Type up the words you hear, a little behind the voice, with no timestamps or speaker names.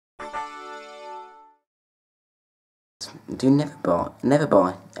Never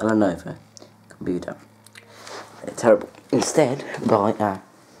buy a Lenovo computer. They're terrible. Instead, buy a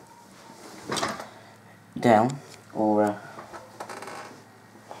Dell or a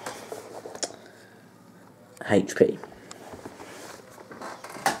HP.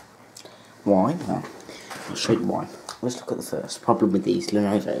 Why? Well, I'll show you why. Let's look at the first problem with these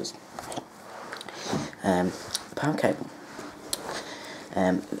Lenovos. Power cable.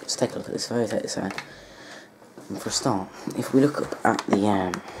 Let's take a look at this very side. For a start, if we look up at the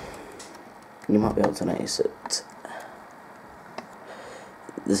you might be able to notice that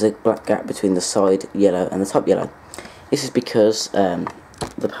there's a black gap between the side yellow and the top yellow. This is because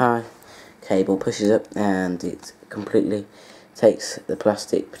the power cable pushes up and it completely takes the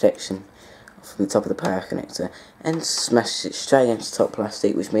plastic protection from the top of the power connector and smashes it straight against the top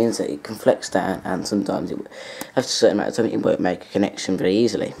plastic, which means that it can flex down, and sometimes after a certain amount of time it won't make a connection very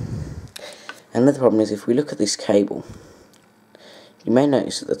easily. Another problem is, if we look at this cable, you may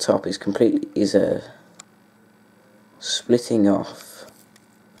notice that the top is splitting off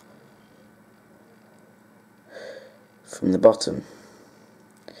from the bottom.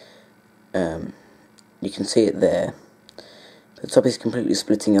 You can see it there. The top is completely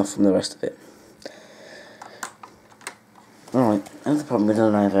splitting off from the rest of it. Alright, another problem with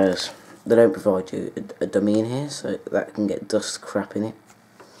Lenovo's, they don't provide you a dummy in here, so that can get dust crap in it.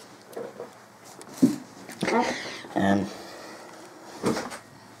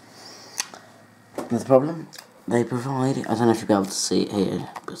 Another problem, they provide, I don't know if you'll be able to see it here,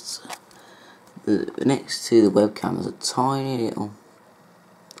 but next to the webcam there's a tiny little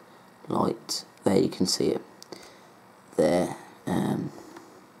light. There, you can see it there,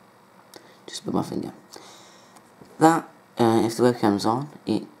 just above my finger. That, if the webcam's on,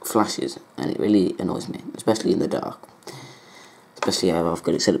 it flashes, and it really annoys me, especially in the dark, especially how I've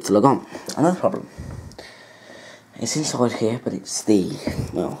got it set up to log on. Another problem, it's inside here, but it's the,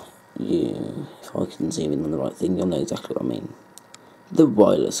 well, if I can zoom in on the right thing, you'll know exactly what I mean. The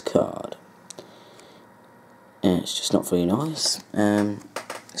wireless card. It's just not very nice.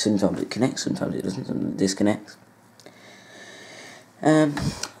 Sometimes it connects, sometimes it doesn't, sometimes it disconnects.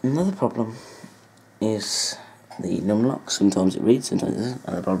 Another problem is the numlock. Sometimes it reads, sometimes it doesn't.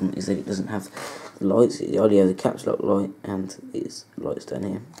 And the problem is that it doesn't have the lights. It only has the caps lock light and these lights down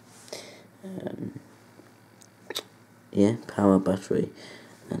here. Yeah, power, battery,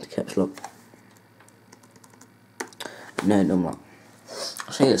 and caps lock. No numlock.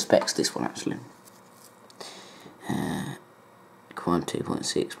 I'll show you the specs of this one actually. Quad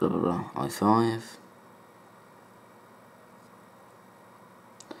 2.6, blah blah blah, i5.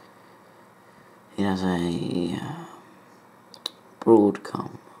 It has a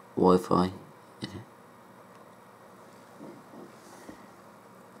Broadcom Wi-Fi.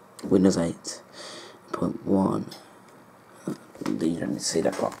 Windows 8.1. You don't need to see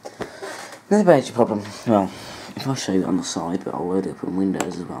that part. Another major problem, well, if I show you on the side, but I'll load it up on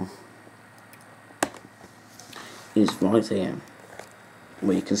Windows as well, is right here,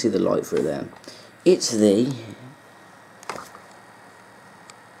 where you can see the light through there. It's the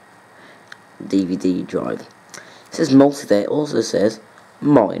DVD drive. It says multi-there, it also says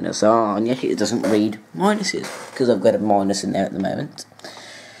 -R, and yet it doesn't read minuses, because I've got a minus in there at the moment.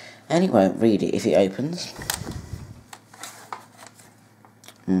 And it won't read it if it opens.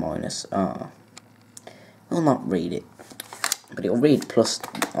 -R. It will not read it, but it will read plus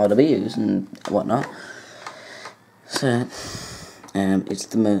RWs and whatnot. So,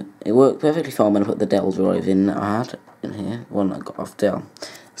 it worked perfectly fine when I put the Dell drive in that I had in here, one that I got off Dell.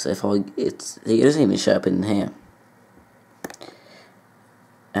 So if it doesn't even show up in here.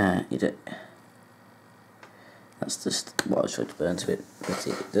 That's just what I was trying to burn to it, but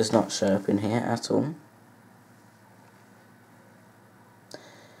it does not show up in here at all.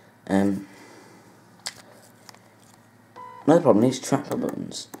 Another problem is trackpad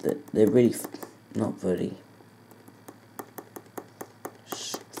buttons. They're really not very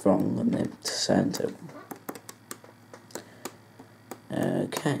strong, and they sound terrible.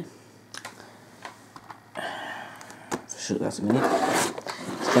 Okay. Shut that a minute.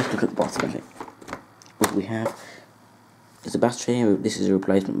 Let's take a look at the bottom of it. What we have is a battery. This is a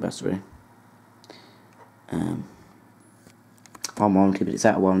replacement battery. On warranty, but it's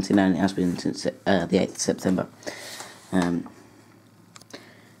out of warranty now, and it has been since the 8th of September.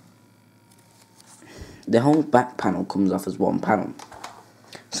 The whole back panel comes off as one panel.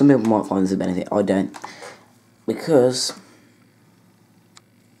 Some people might find this a benefit, I don't, because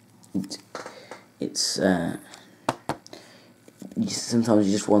sometimes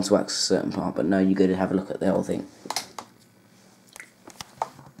you just want to access a certain part, but no, you got to have a look at the whole thing.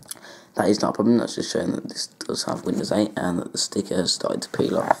 that is not a problem. That's just showing that this does have Windows 8 and that the sticker has started to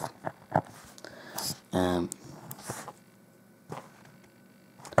peel off.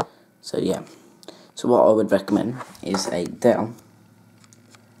 So yeah, so what I would recommend is a Dell.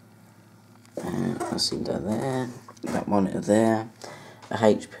 I see that there, that monitor there, a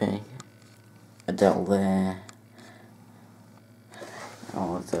HP, a Dell there,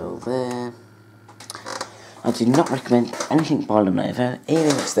 a Dell there. I do not recommend anything by Lenovo, even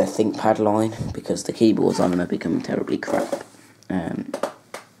if it's their ThinkPad line, because the keyboards on them have become terribly crap. Yeah,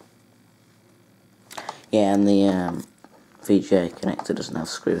 and the VGA connector doesn't have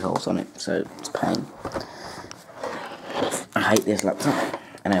screw holes on it, so it's a pain. I hate this laptop,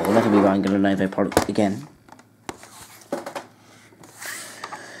 and I will never be buying a Lenovo product again.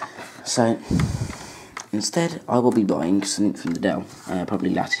 So, instead, I will be buying something from the Dell,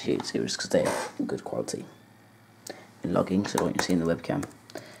 probably Latitude series, because they are good quality in logging, so what you see in the webcam.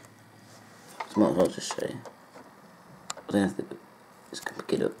 So might as well just show you. I don't know if it's going to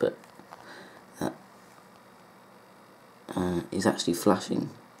pick it up, but that is actually flashing,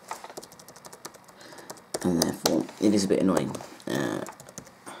 and therefore it is a bit annoying.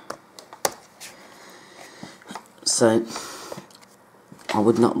 So I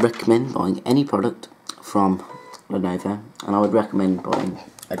would not recommend buying any product from Lenovo, and I would recommend buying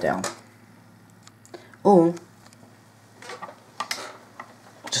a Dell, or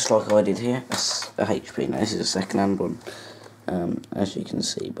just like I did here, a HP. Now this is a second-hand one. As you can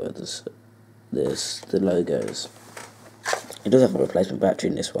see by the logos. It does have a replacement battery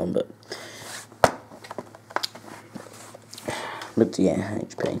in this one, but yeah,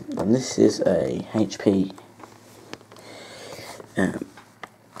 HP. And this is a HP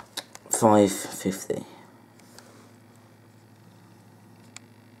 550.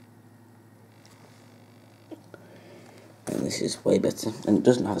 And this is way better. And it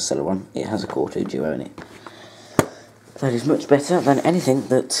doesn't have a Celeron, it has a Core 2 Duo in it. That is much better than anything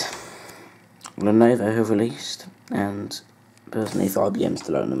that Lenovo have released, and personally, if IBM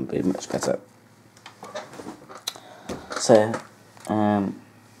still own them, would be much better. So,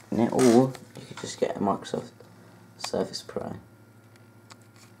 yeah, or you could just get a Microsoft Surface Pro.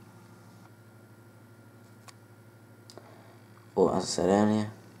 Or, as I said earlier,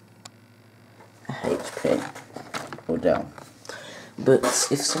 a HP or Dell. But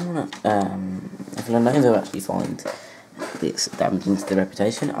if someone, if Lenovo actually find it's damaging to their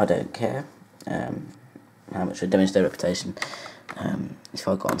reputation, I don't care how much it damages their reputation. If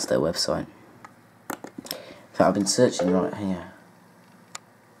I go onto their website, in fact, I've been searching right here.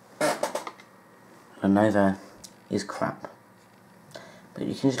 Lenovo is crap, but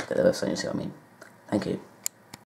you can just look at their website and see what I mean. Thank you.